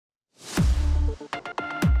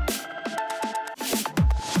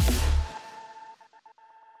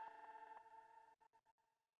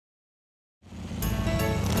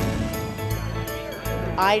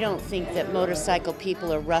I don't think that motorcycle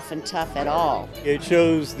people are rough and tough at all. It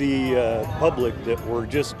shows the public that we're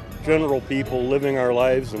just general people living our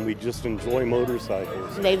lives and we just enjoy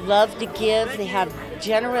motorcycles. They love to give, they have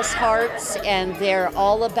generous hearts, and they're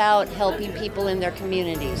all about helping people in their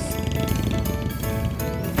communities.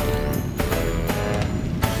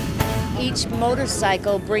 Each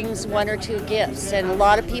motorcycle brings one or two gifts, and a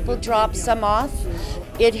lot of people drop some off.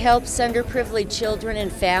 It helps underprivileged children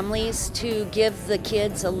and families to give the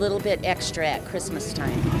kids a little bit extra at Christmas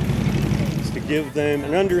time. To give them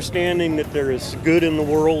an understanding that there is good in the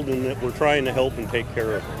world and that we're trying to help and take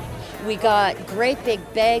care of them. We got great big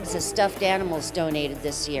bags of stuffed animals donated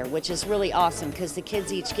this year, which is really awesome because the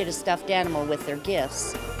kids each get a stuffed animal with their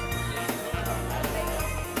gifts.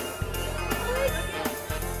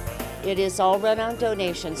 It is all run on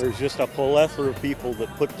donations. There's just a plethora of people that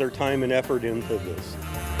put their time and effort into this.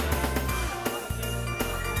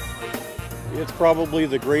 It's probably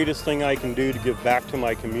the greatest thing I can do to give back to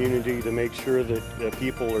my community, to make sure that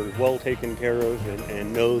people are well taken care of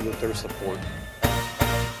and know that they're supported.